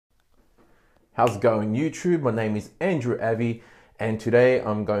How's it going, YouTube? My name is Andrew Avi, and today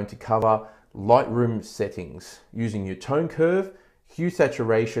I'm going to cover Lightroom settings using your tone curve, hue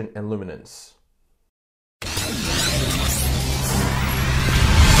saturation, and luminance.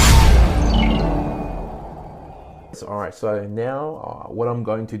 Alright, so now what I'm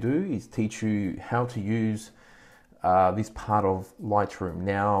going to do is teach you how to use this part of Lightroom.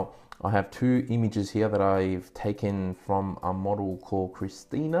 Now, I have two images here that I've taken from a model called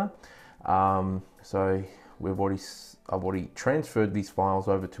Christina. So I've already transferred these files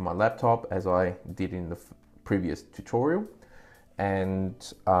over to my laptop, as I did in the previous tutorial, and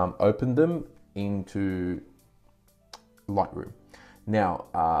opened them into Lightroom.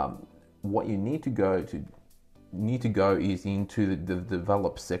 Now, what you need to go is into the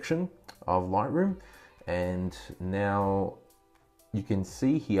develop section of Lightroom, and now you can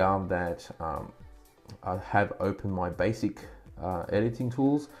see here that I have opened my basic editing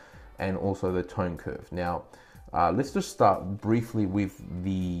tools and also the tone curve. Now, let's just start briefly with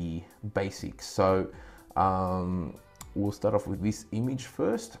the basics. So we'll start off with this image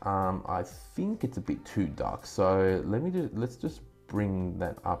first. I think it's a bit too dark, so let's just bring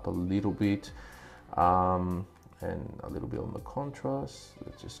that up a little bit, and a little bit on the contrast.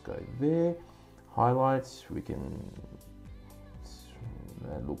 Let's just go there. Highlights, we can.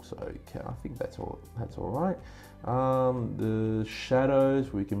 That looks okay. I think that's all right. The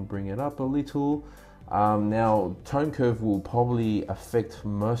shadows, we can bring it up a little. Now, tone curve will probably affect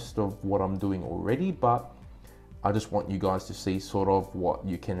most of what I'm doing already, but I just want you guys to see sort of what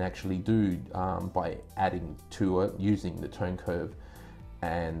you can actually do by adding to it using the tone curve,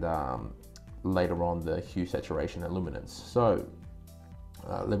 and later on the hue saturation and luminance. So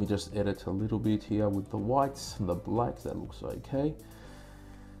let me just edit a little bit here with the whites and the blacks. That looks okay.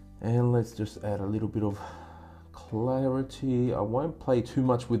 And let's just add a little bit of clarity. I won't play too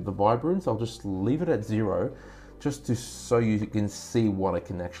much with the vibrance. I'll just leave it at 0, just so you can see what I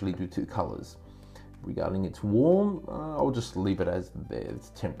can actually do to the colors. Regarding its warm, I'll just leave it as its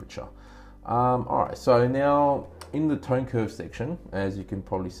temperature. All right, so now in the tone curve section, as you can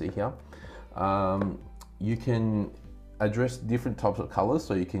probably see here, you can address different types of colors.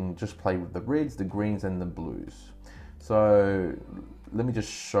 So you can just play with the reds, the greens, and the blues. So let me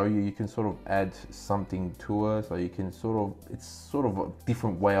just show you. You can sort of add something to it. So you can it's sort of a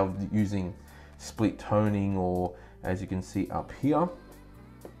different way of using split toning, or as you can see up here,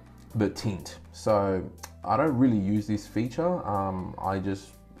 the tint. So I don't really use this feature. I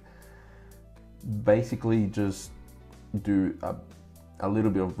just basically just do a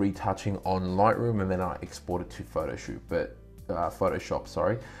little bit of retouching on Lightroom, and then I export it to Photoshop,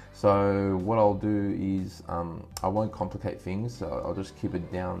 sorry. So what I'll do is I won't complicate things, so I'll just keep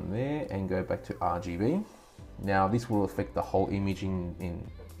it down there and go back to RGB. Now, this will affect the whole image in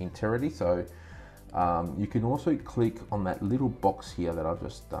entirety. So you can also click on that little box here that I've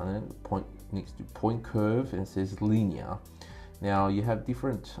just done it, point next to point curve, and it says linear. Now, you have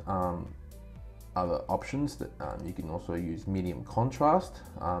different other options that you can also use medium contrast.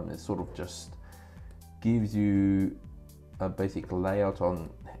 It sort of just gives you a basic layout on,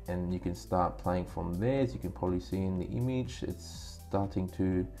 and you can start playing from there. As you can probably see in the image, it's starting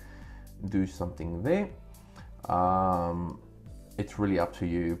to do something there. It's really up to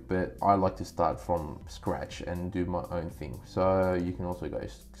you, but I like to start from scratch and do my own thing. So you can also go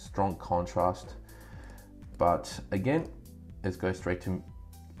strong contrast, but again, let's go straight to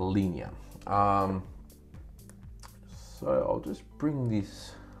linear. So I'll just bring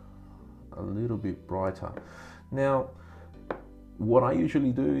this a little bit brighter. Now, what I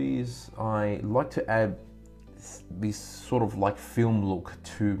usually do is I like to add this sort of like film look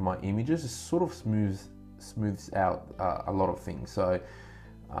to my images. It sort of smooths out a lot of things. So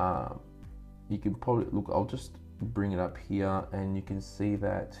you can probably look, I'll just bring it up here, and you can see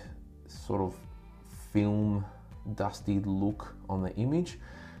that sort of film dusty look on the image.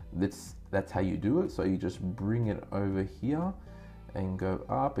 That's how you do it. So you just bring it over here and go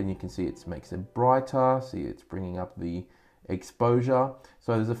up, and you can see it makes it brighter. See, it's bringing up the exposure.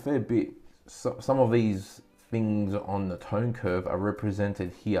 So there's a fair bit. Some of these things on the tone curve are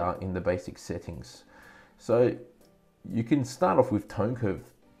represented here in the basic settings. So you can start off with tone curve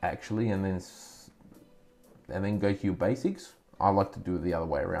actually, and then go to your basics. I like to do it the other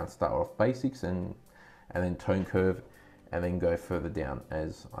way around. Start off basics and then tone curve, and then go further down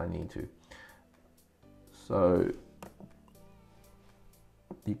as I need to. So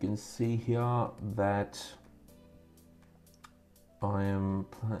you can see here that I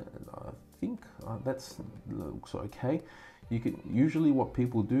think that looks okay. You can usually, what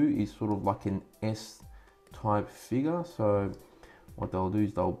people do is sort of like an S type figure. So what they'll do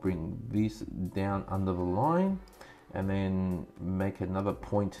is they'll bring this down under the line and then make another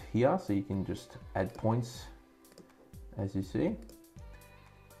point here, so you can just add points as you see.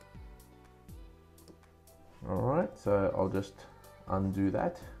 All right, so I'll just undo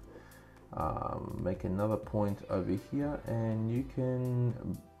that, make another point over here, and you can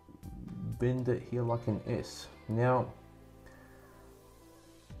bend it here like an S. Now,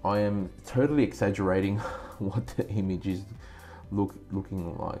 I am totally exaggerating what the image is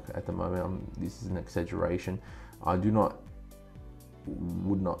looking like at the moment. This is an exaggeration. I would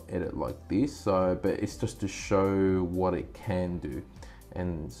not edit like this, so but it's just to show what it can do.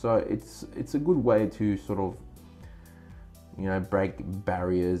 And so it's a good way to sort of, you know, break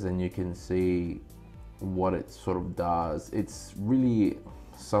barriers, and you can see what it sort of does. It's really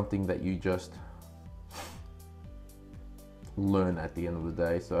something that you just learn at the end of the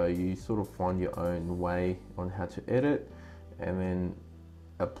day. So you sort of find your own way on how to edit and then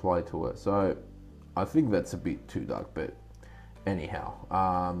apply to it. So I think that's a bit too dark, but anyhow,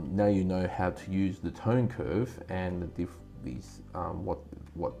 now you know how to use the tone curve and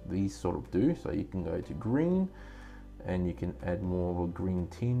what these sort of do. So you can go to green, and you can add more of a green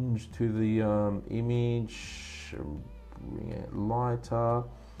tinge to the image, bring it lighter.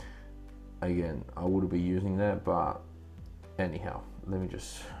 Again, I wouldn't be using that, but anyhow, let me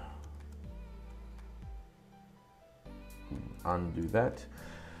just undo that.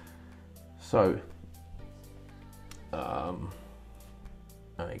 So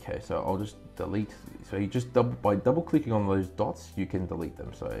okay, so I'll just delete. So you just by double clicking on those dots, you can delete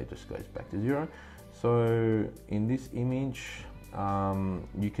them, so it just goes back to 0. So in this image,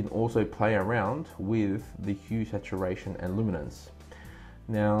 you can also play around with the hue, saturation, and luminance.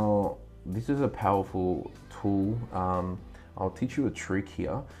 Now, this is a powerful tool. I'll teach you a trick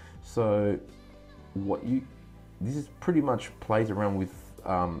here. So this is pretty much plays around with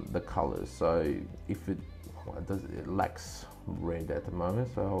the colors. So if it lacks red at the moment,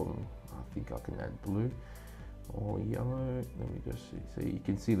 so I think I can add blue or yellow. Let me just see. So you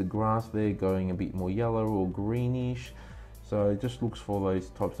can see the grass there going a bit more yellow or greenish. So it just looks for those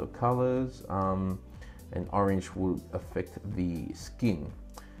types of colors, and orange will affect the skin.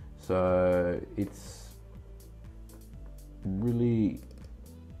 So it's really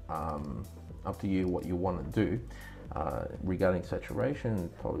up to you what you want to do. Regarding saturation,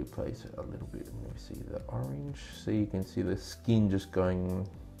 it probably plays a little bit. Let me see the orange. So you can see the skin just going,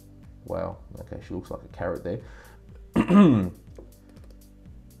 wow, okay, she looks like a carrot there.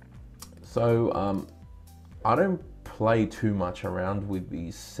 So I don't play too much around with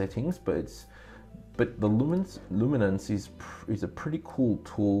these settings, but the luminance is a pretty cool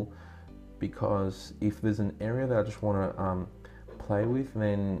tool, because if there's an area that I just want to play with,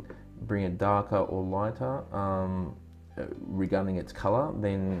 then bring it darker or lighter regarding its color,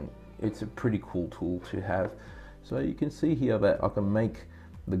 then it's a pretty cool tool to have. So you can see here that I can make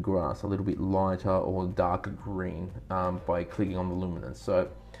the grass a little bit lighter or darker green by clicking on the luminance. So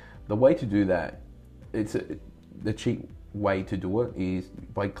the way to do that, the cheap way to do it is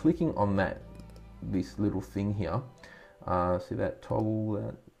by clicking on this little thing here. See that toggle,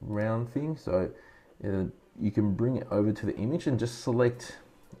 that round thing? So you can bring it over to the image and just select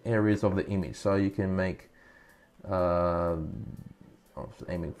areas of the image. So you can make, I was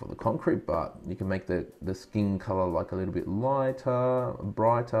aiming for the concrete, but you can make the skin color like a little bit lighter,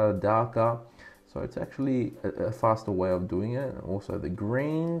 brighter, darker. So it's actually a faster way of doing it. And also the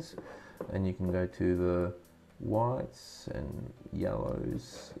greens, and you can go to the whites and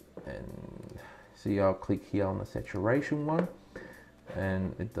yellows, and see, I'll click here on the saturation one,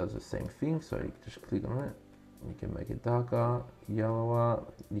 and it does the same thing. So you just click on it, you can make it darker, yellower.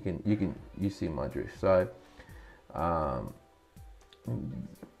 You see my drift. So I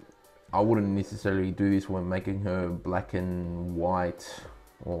wouldn't necessarily do this when making her black and white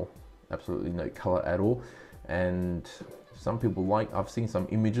or absolutely no color at all. And some people I've seen some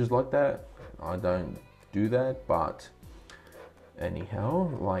images like that. I don't do that, but anyhow,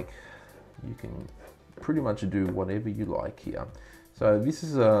 you can pretty much do whatever you like here. So this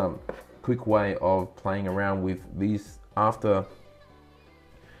is a quick way of playing around with these after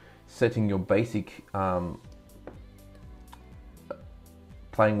setting your basic,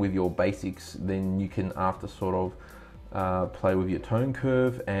 playing with your basics. Then you can, after sort of play with your tone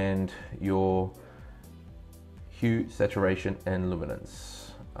curve and your hue, saturation, and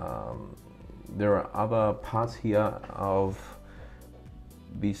luminance. There are other parts here of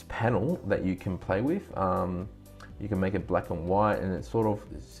this panel that you can play with. You can make it black and white, and it sort of,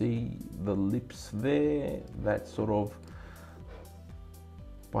 see the lips there, that sort of,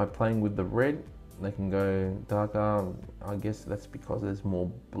 by playing with the red, they can go darker. I guess that's because there's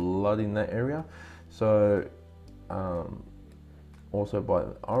more blood in that area. So also by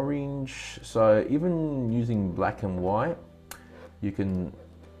orange. So even using black and white, you can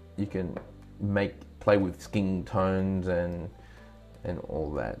play with skin tones and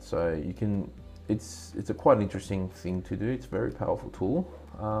all that. So you can, it's a quite interesting thing to do. It's a very powerful tool.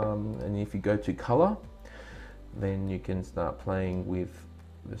 And if you go to color, then you can start playing with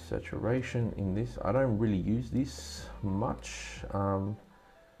the saturation in this. I don't really use this much.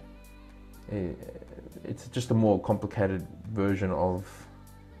 It's just a more complicated version of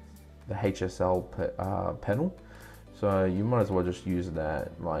the HSL panel. So you might as well just use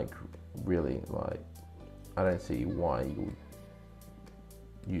that. Like really, like I don't see why you would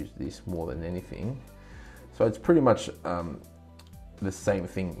use this more than anything. So it's pretty much the same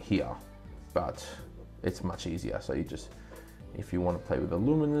thing here, but it's much easier. So you just, if you want to play with the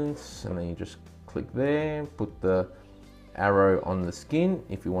luminance, and then you just click there, put the arrow on the skin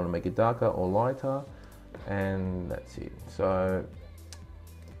if you want to make it darker or lighter, and that's it. So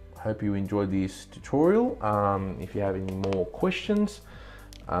hope you enjoyed this tutorial. If you have any more questions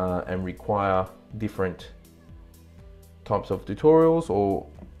and require different types of tutorials, or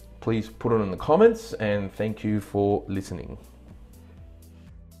please put it in the comments, and thank you for listening.